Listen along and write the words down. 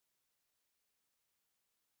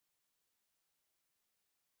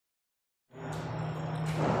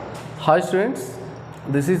Hi students,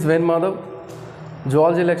 this is Ven Madhav,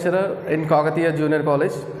 zoology lecturer in Kakatiya Junior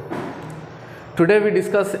College. Today we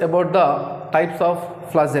discuss about the types of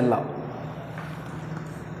flagella.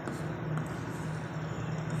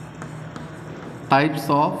 Types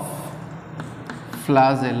of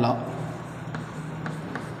flagella.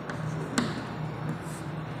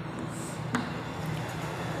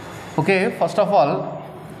 Okay, first of all,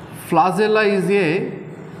 flagella is a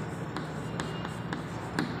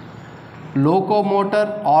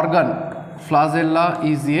locomotor organ. Flagella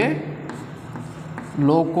is a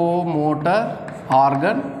locomotor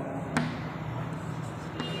organ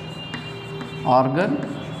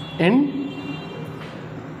in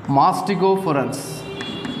mastigophorans.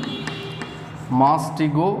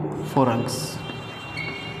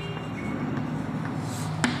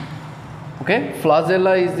 Okay,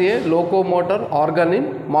 flagella is a locomotor organ in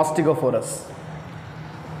mastigophorus.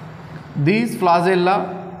 These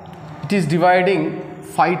flagella, it is dividing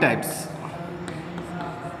 5 types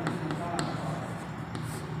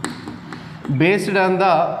based on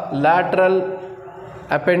the lateral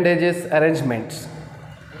appendages arrangements.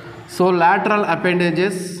 So lateral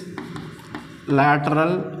appendages,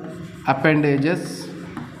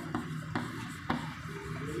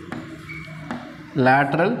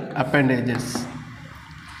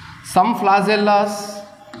 some flagella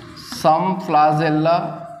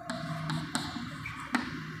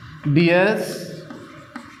bears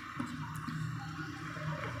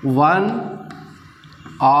 1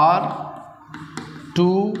 or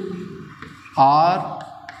 2 or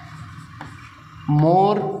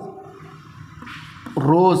more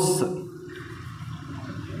rows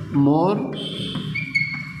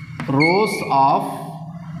of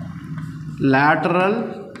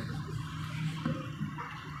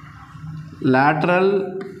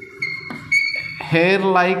lateral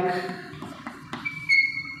hair-like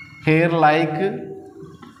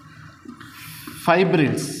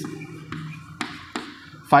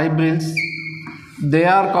fibrils. They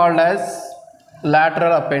are called as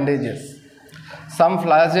lateral appendages. Some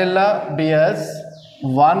flagella bears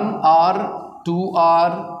 1 or 2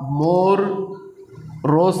 or more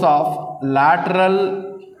rows of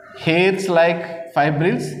lateral hairs like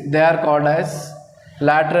fibrils. They are called as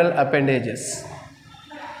lateral appendages.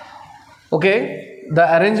 Okay, the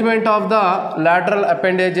arrangement of the lateral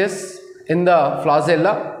appendages in the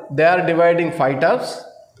flagella, they are dividing 5 types.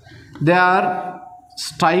 They are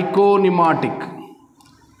sticonenatic,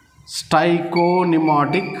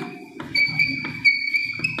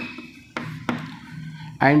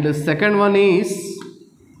 and the second one is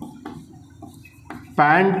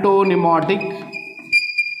psntonimatic,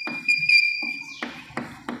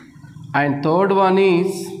 and third one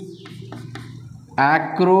is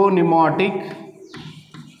acronematic,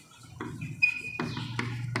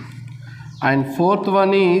 and fourth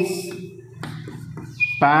one is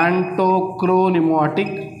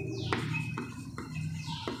pantacronimatic,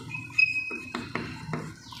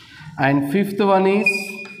 and fifth one is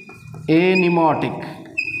anematic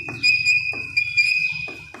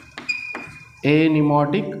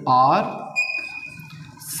or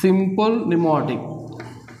simple nematic.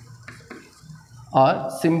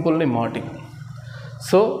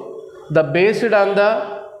 So the based on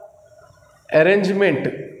the arrangement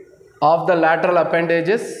of the lateral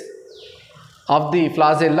appendages of the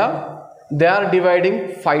flagella, they are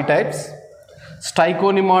dividing 5 types: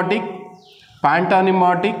 sticonenatic,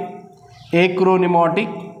 psntonimatic, acronematic,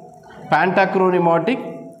 pantacronimatic,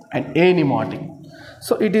 and anematic.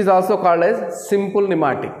 So it is also called as simple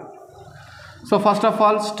nematic. So first of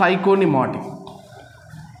all, sticonenatic.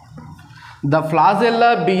 The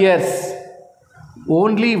flagella bears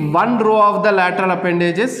only 1 row of the lateral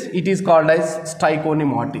appendages. It is called as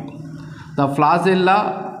sticonenatic. The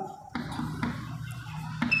flagella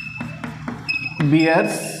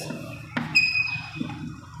bears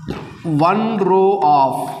 1 row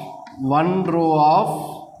of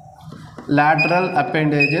lateral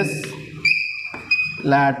appendages.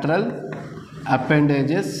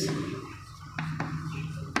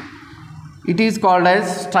 It is called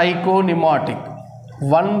as sticonenatic.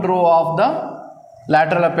 1 row of the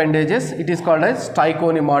lateral appendages, it is called as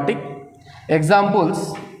sticonenatic.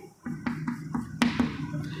 Examples: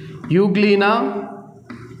 Euglena,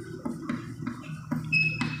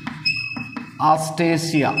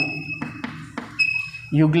 Astasia.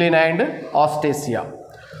 Euglena and Astasia.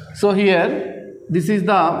 So here, this is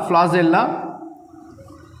the flagella.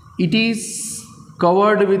 It is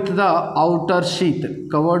covered with the outer sheath.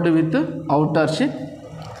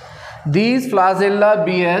 These flagella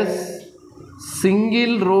bears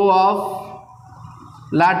single row of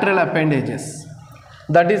lateral appendages.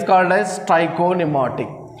 that is called as sticonenatic.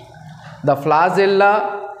 The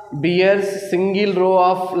flagella bears single row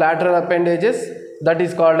of lateral appendages, that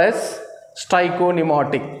is called as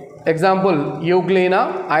sticonenatic. Example,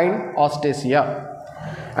 euglena and ostacea.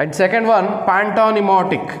 And second one,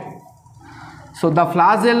 pantacronimatic. So the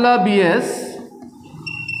flagella bears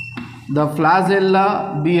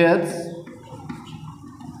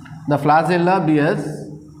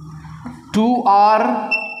two or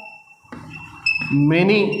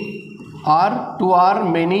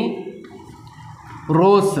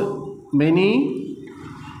many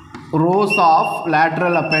rows of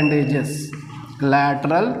lateral appendages,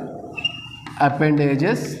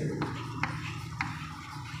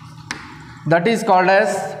 that is called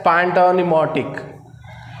as psntonimatic.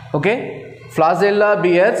 Okay, flagella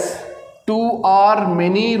bears two or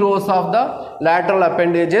many rows of the lateral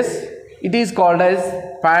appendages, it is called as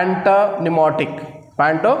psntonimatic.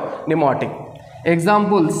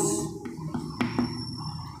 Examples,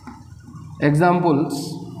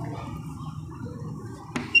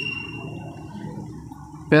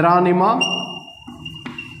 peronema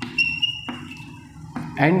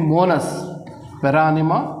and monas.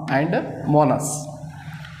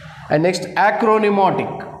 And next, acronematic.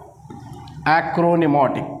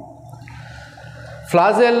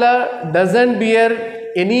 Flagella doesn't bear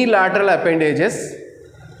any lateral appendages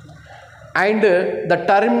and the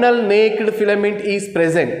terminal naked filament is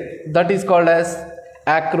present, that is called as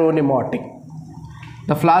acronematic.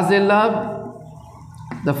 The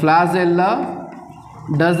flagella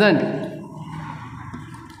doesn't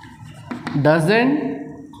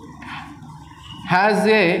has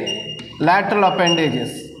a lateral appendages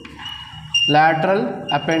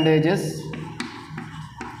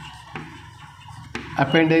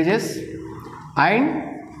and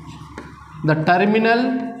the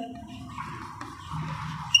terminal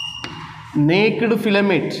naked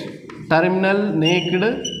filament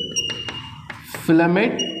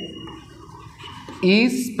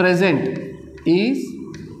is present,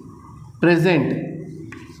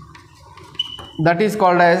 that is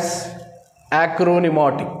called as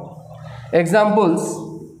acronematic. Examples,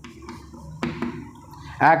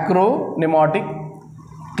 acronematic,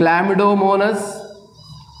 chlamydomonas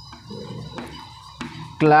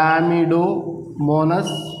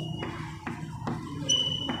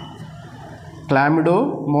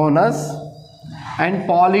and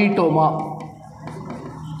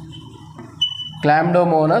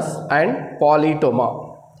polytoma.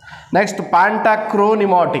 Next,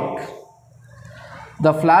 pantacronimatic.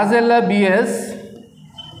 The flagella bears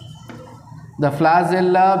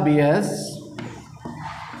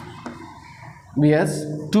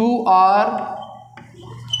two or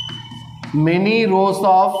many rows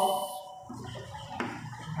of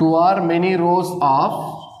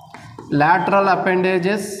lateral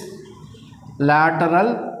appendages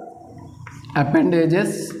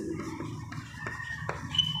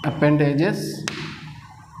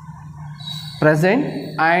present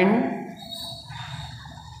and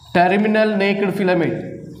terminal naked filament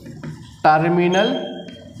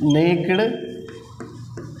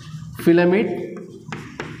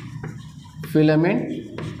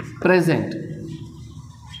present.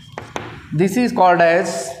 This is called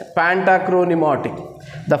as pantacronimatic.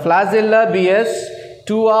 The flagella bears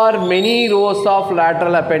two or many rows of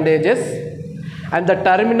lateral appendages and the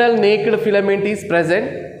terminal naked filament is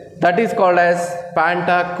present, that is called as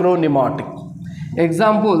pantacronimatic.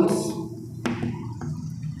 Examples,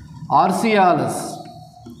 arceolus.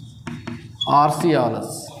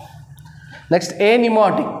 Next,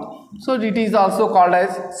 anematic. So it is also called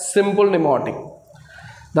as simple nematic.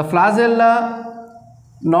 The flagella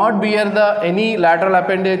not bear any lateral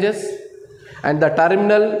appendages and the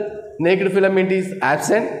terminal naked filament is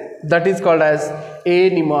absent, that is called as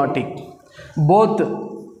anematic. Both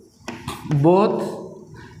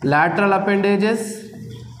lateral appendages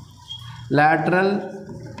and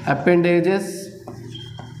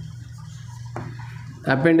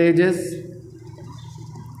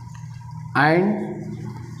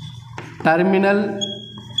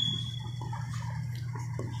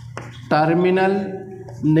terminal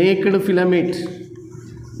naked filament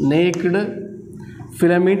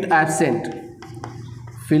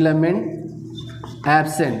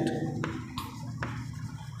absent,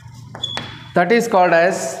 that is called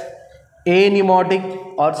as anematic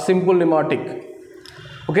or simple nematic.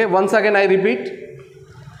 Okay, once again I repeat,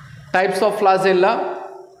 types of flagella.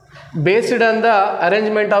 Based on the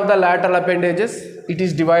arrangement of the lateral appendages, it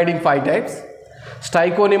is divided in 5 types: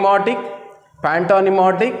 sticonenatic,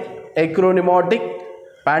 psntonimatic, acronematic,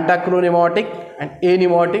 pantacronimatic and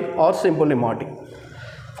anematic or simple nematic.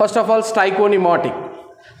 First of all, sticonenatic.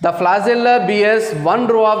 The flagella bears one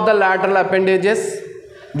row of the lateral appendages,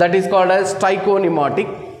 that is called as sticonenatic.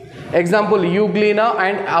 Example, euglena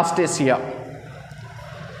and astacia.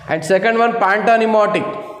 And second one, psntonimatic.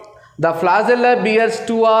 The flagella bears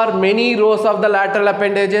two or many rows of the lateral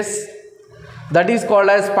appendages, that is called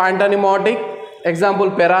as psntonimatic.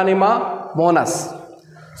 Example, peranima, monas.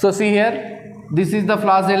 So see here, this is the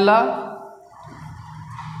flagella,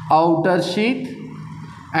 outer sheath,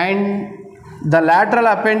 and the lateral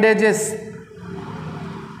appendages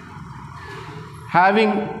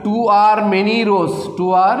having two or many rows,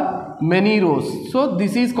 so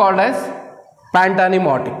this is called as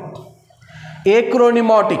psntonimatic.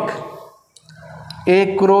 Acronematic,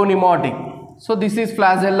 so this is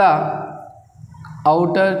flagella,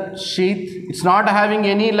 outer sheath, it's not having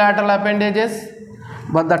any lateral appendages,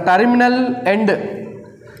 but the terminal end,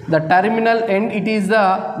 it is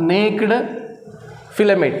the naked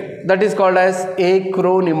filament, that is called as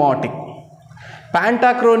acronematic.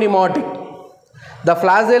 Pantacronimatic. The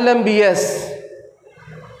flagellum bears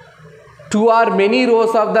two or many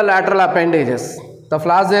rows of the lateral appendages. The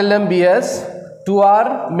flagellum bears two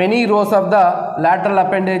or many rows of the lateral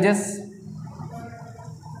appendages.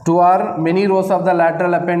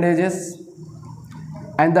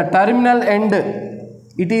 And the terminal end,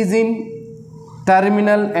 it is in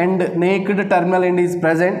terminal end, naked terminal end is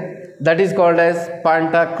present. That is called as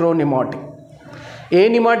pantacronimatic.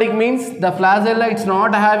 Anematic means the flagella, it's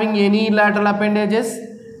not having any lateral appendages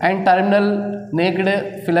and terminal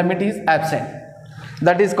naked filament is absent.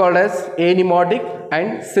 That is called as anematic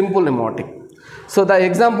and simple nematic. So the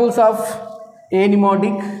examples of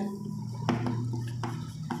anematic: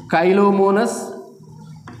 chylomonas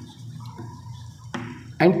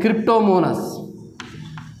and cryptomonas.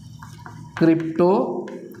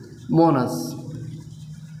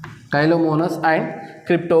 Chylomonas and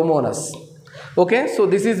cryptomonas. Okay, so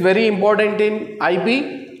this is very important in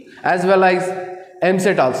IP as well as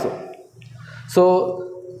MSET also. So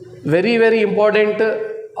very important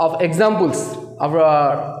of examples of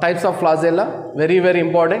types of flagella, very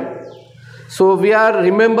important. So we are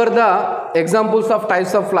remember the examples of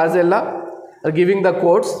types of flagella, giving the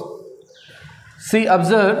codes. See,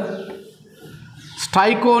 observe,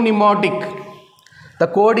 sticonenatic, the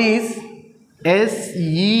code is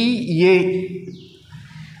SEA.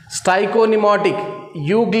 Sticonenatic,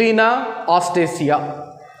 euglena, astacia.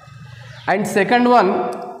 And second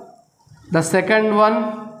one,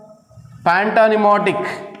 psntonimatic,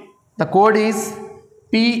 the code is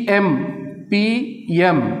PM.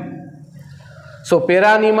 So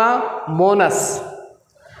peranima, monas.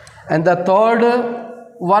 And the third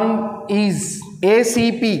one is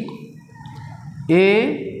ACP,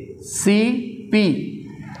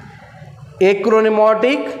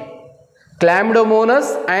 acronematic, chlamydomonas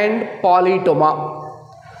and polytoma.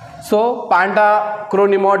 So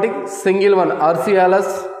pantacronimatic, single one,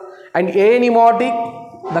 Arceolus, and anematic,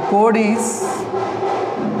 the code is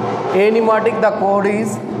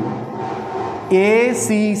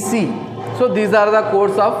ACC. So these are the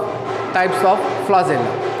codes of types of flagella.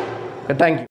 Thank you.